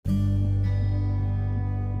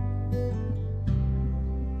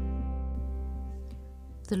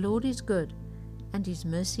The Lord is good, and His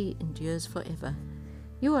mercy endures forever.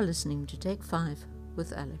 You are listening to Take 5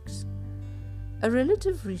 with Alex. A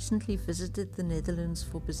relative recently visited the Netherlands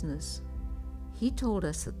for business. He told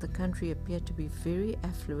us that the country appeared to be very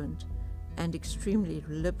affluent and extremely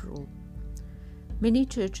liberal. Many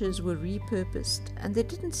churches were repurposed, and there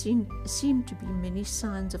didn't seem to be many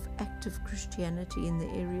signs of active Christianity in the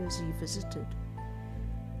areas he visited.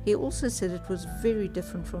 He also said it was very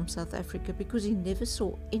different from South Africa because he never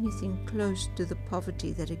saw anything close to the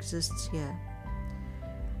poverty that exists here.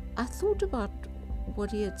 I thought about what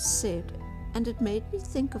he had said, and it made me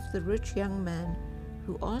think of the rich young man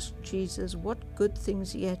who asked Jesus what good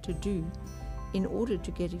things he had to do in order to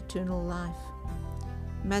get eternal life.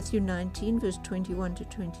 Matthew 19 verse 21 to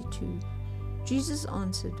 22. Jesus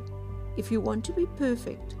answered, "If you want to be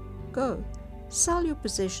perfect, go, sell your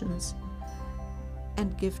possessions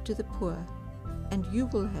and give to the poor, and you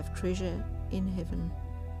will have treasure in heaven.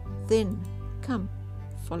 Then come,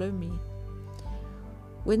 follow me."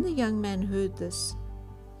 When the young man heard this,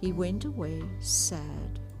 he went away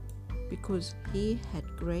sad, because he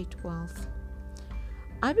had great wealth.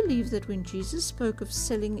 I believe that when Jesus spoke of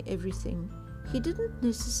selling everything, he didn't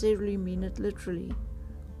necessarily mean it literally,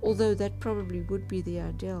 although that probably would be the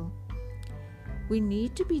ideal. We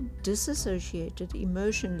need to be disassociated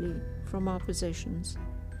emotionally from our possessions.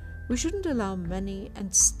 We shouldn't allow money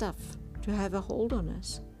and stuff to have a hold on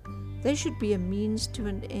us. They should be a means to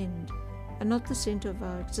an end and not the center of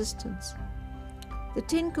our existence. The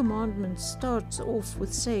 10 Commandments starts off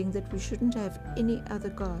with saying that we shouldn't have any other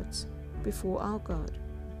gods before our God.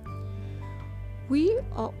 We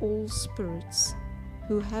are all spirits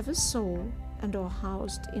who have a soul and are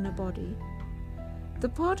housed in a body. The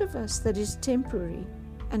part of us that is temporary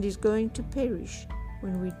and is going to perish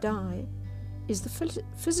when we die is the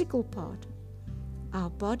physical part, our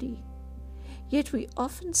body. Yet we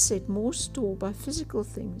often set more store by physical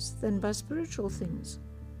things than by spiritual things.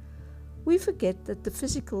 We forget that the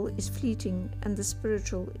physical is fleeting and the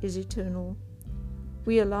spiritual is eternal.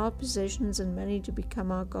 We allow possessions and money to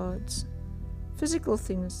become our gods. Physical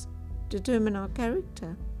things determine our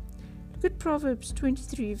character. Look at Proverbs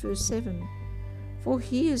 23 verse 7. "For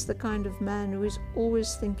he is the kind of man who is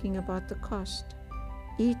always thinking about the cost.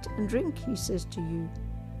 Eat and drink, he says to you,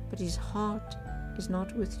 but his heart is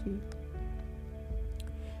not with you."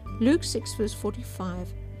 Luke 6 verse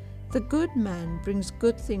 45. "The good man brings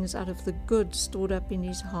good things out of the good stored up in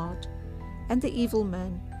his heart, and the evil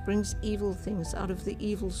man brings evil things out of the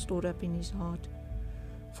evil stored up in his heart.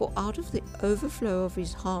 For out of the overflow of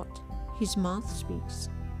his heart, his mouth speaks."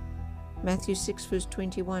 Matthew 6 verse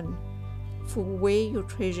 21. "For where your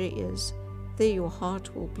treasure is, there your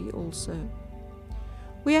heart will be also."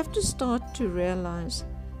 We have to start to realize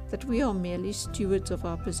that we are merely stewards of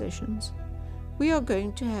our possessions. We are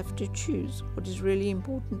going to have to choose what is really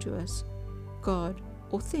important to us, God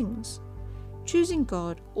or things. Choosing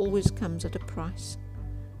God always comes at a price.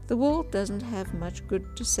 The world doesn't have much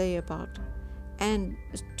good to say about and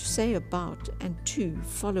to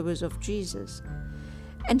followers of Jesus.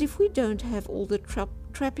 And if we don't have all the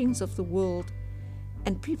trappings of the world,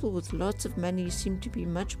 and people with lots of money seem to be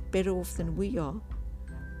much better off than we are,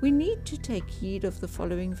 we need to take heed of the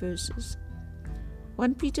following verses.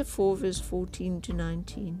 1 Peter 4 verse 14 to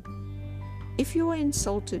 19. "If you are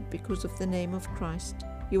insulted because of the name of Christ,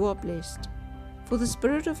 you are blessed, for the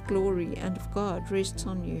Spirit of glory and of God rests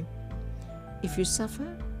on you. If you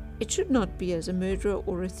suffer, it should not be as a murderer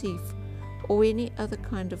or a thief or any other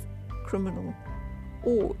kind of criminal,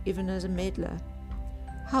 or even as a meddler.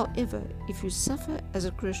 However, if you suffer as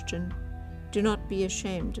a Christian, do not be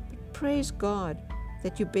ashamed, but praise God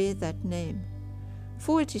that you bear that name.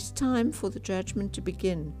 For it is time for the judgment to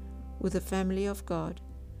begin with the family of God.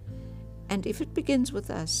 And if it begins with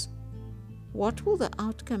us, what will the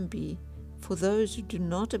outcome be for those who do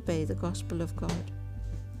not obey the gospel of God?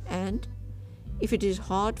 And if it is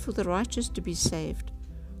hard for the righteous to be saved,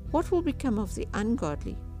 what will become of the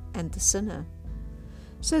ungodly and the sinner?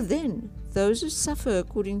 So then, those who suffer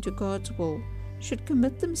according to God's will should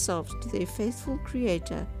commit themselves to their faithful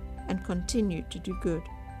Creator and continue to do good.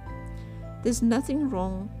 There's nothing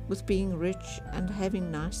wrong with being rich and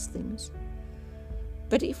having nice things.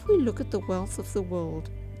 But if we look at the wealth of the world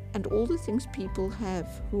and all the things people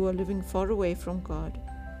have who are living far away from God,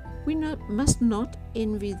 we must not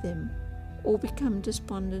envy them or become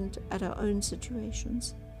despondent at our own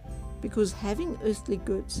situations, because having earthly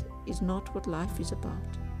goods is not what life is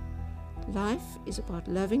about. Life is about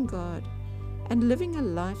loving God and living a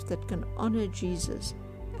life that can honor Jesus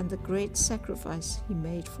and the great sacrifice He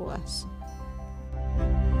made for us.